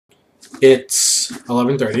It's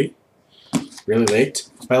 11:30, really late.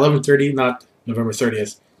 By 11:30, not November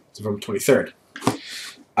 30th, it's November 23rd.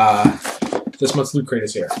 This month's Loot Crate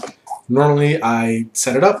is here. Normally, I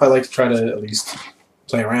set it up. I like to try to at least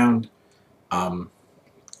play around,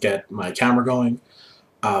 get my camera going.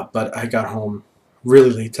 But I got home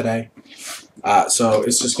really late today. So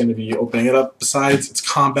it's just going to be opening it up. Besides, it's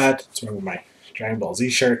combat. It's wearing my Dragon Ball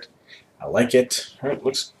Z shirt. I like it. All right,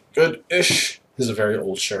 looks good-ish. This is a very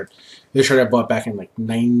old shirt. This shirt I bought back in like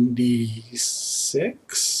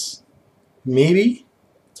 96, maybe.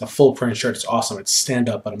 It's a full print shirt. It's awesome. It's stand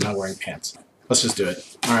up, but I'm not wearing pants. Let's just do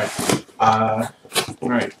it. All right. All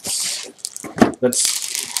right. Let's.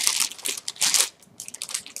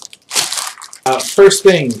 First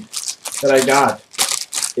thing that I got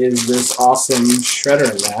is this awesome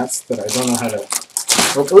shredder mask that I don't know how to.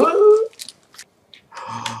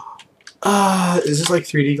 Is this like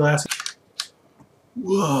 3D glasses?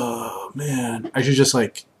 Whoa, man! I should just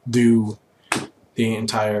like do the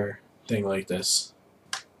entire thing like this.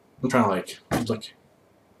 I'm trying to like look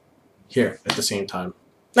here at the same time.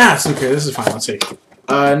 Nah, it's okay. This is fine. Let's see.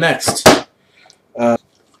 Next. I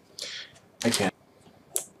can't.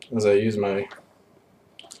 As I use my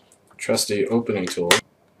trusty opening tool.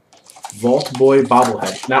 Vault Boy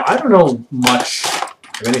bobblehead. Now, I don't know much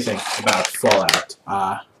of anything about Fallout.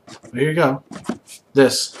 Here you go.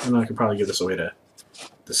 This, I know I could probably give this away to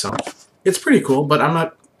someone. It's pretty cool, but I'm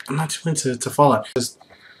not too into Fallout. Just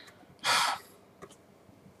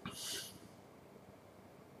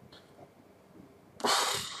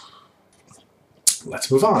let's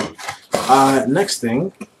move on. Next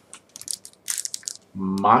thing,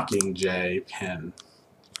 Mockingjay pen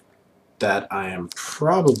that I am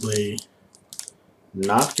probably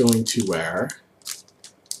not going to wear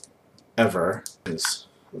ever.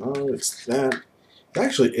 Oh, it's that. It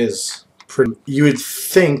actually is pretty. You would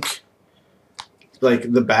think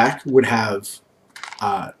like the back would have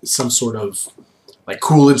some sort of like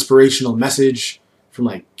cool inspirational message from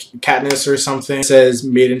like Katniss or something. It says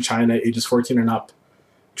made in China, ages 14 and up,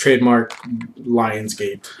 trademark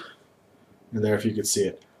Lionsgate. And there, if you could see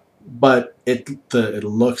it, but it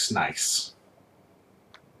looks nice.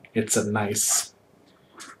 It's a nice.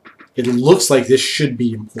 It looks like this should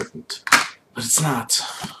be important, but it's not.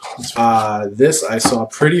 This I saw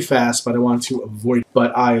pretty fast, but I wanted to avoid.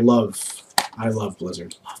 But I love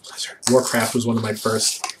Blizzard. Warcraft was one of my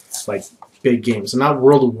first like big games, and not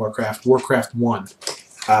World of Warcraft. Warcraft 1.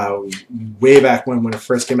 Way back when it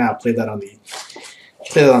first came out, played that on the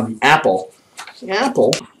Apple.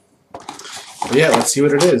 But yeah, let's see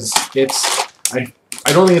what it is.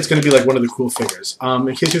 I don't think it's going to be like one of the cool figures.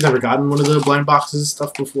 In case you've never gotten one of the blind boxes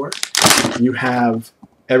stuff before, you have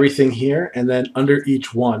everything here, and then under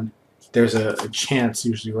each one, there's a chance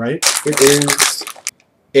usually, right?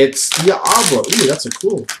 It's Diablo. Ooh, that's a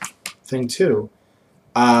cool thing too.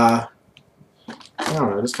 I don't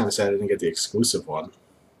know. I'm just kind of sad I didn't get the exclusive one.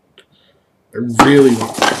 I really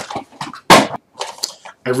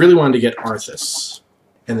wanted to get Arthas.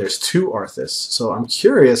 And there's two Arthas, so I'm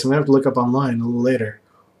curious. I'm going to have to look up online a little later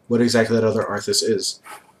what exactly that other Arthas is.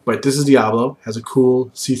 But this is Diablo. Has a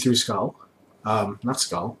cool see-through skull. Not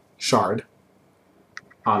skull. Shard.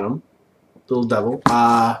 On him. Little devil. It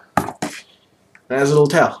has a little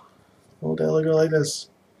tail. Little tail will go like this.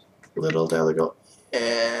 Little tail will go.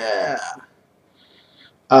 Yeah!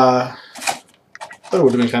 Thought it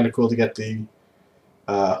would have been kind of cool to get the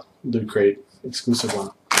Loot Crate exclusive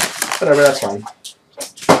one. Whatever, that's fine.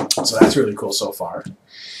 So that's really cool so far.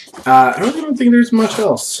 I really don't think there's much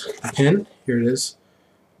else. A pin, here it is.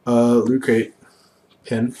 Loot Crate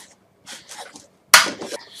pin.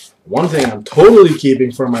 One thing I'm totally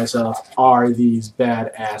keeping for myself are these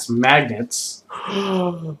badass magnets.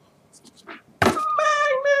 Magnets!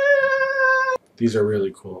 These are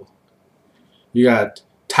really cool. You got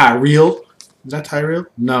Tyrell. Is that Tyrell?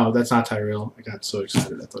 No, that's not Tyrell. I got so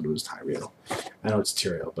excited. I thought it was Tyrell. I know it's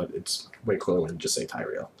Tyrael, but it's way cooler when you just say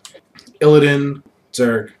Tyrell. Illidan,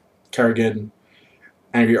 Zerg, Kerrigan,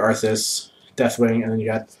 Angry Arthas, Deathwing, and then you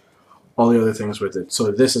got all the other things with it.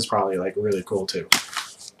 So this is probably like really cool too.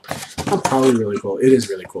 Not probably really cool. It is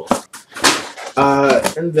really cool.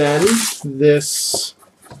 And then this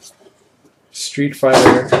Street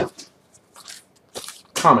Fighter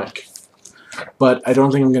comic. But I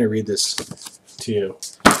don't think I'm going to read this to you.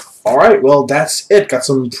 Alright, well, that's it. Got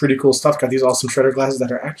some pretty cool stuff. Got these awesome shredder glasses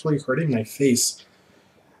that are actually hurting my face.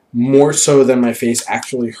 More so than my face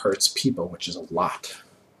actually hurts people, which is a lot.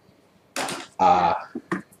 Got,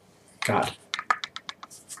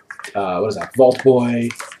 what is that? Vault Boy.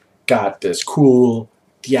 Got this cool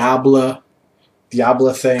Diablo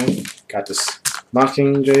thing. Got this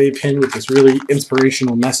Mockingjay pin with this really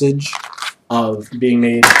inspirational message of being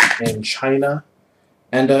made in China.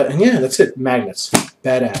 And yeah, that's it. Magnets.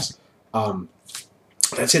 Badass.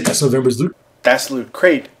 That's it. That's November's loot. That's the loot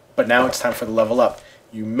crate, but now it's time for the level up.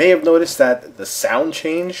 You may have noticed that the sound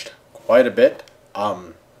changed quite a bit.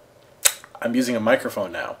 I'm using a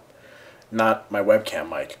microphone now, not my webcam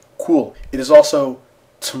mic. Cool. It is also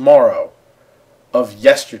tomorrow of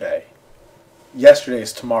yesterday. Yesterday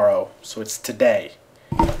is tomorrow, so it's today.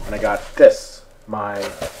 And I got this, my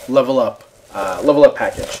level up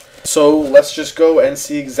package. So let's just go and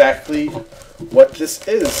see exactly what this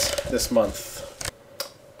is this month.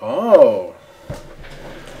 Oh.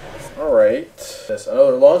 Alright. This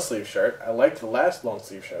another long sleeve shirt. I liked the last long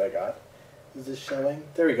sleeve shirt I got. Is this showing?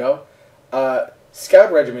 There we go.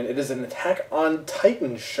 Scout Regiment. It is an Attack on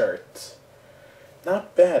Titan shirt.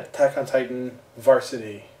 Not bad. Attack on Titan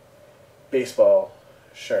varsity baseball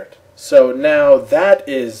shirt. So now that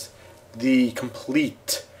is the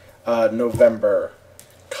complete November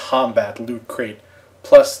combat loot crate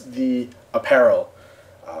plus the apparel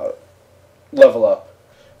level up.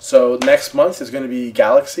 So next month is going to be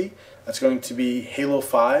Galaxy. That's going to be Halo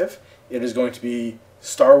 5. It is going to be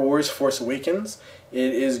Star Wars Force Awakens.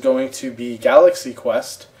 It is going to be Galaxy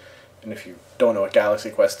Quest. And if you don't know what Galaxy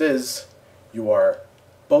Quest is, you are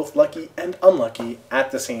both lucky and unlucky at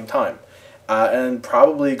the same time. And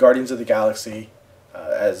probably Guardians of the Galaxy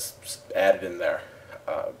as added in there.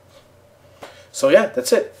 So yeah,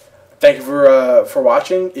 that's it. Thank you for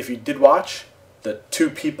watching. If you did watch, the 2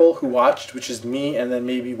 people who watched, which is me and then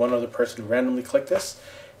maybe one other person who randomly clicked this,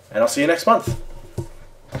 and I'll see you next month.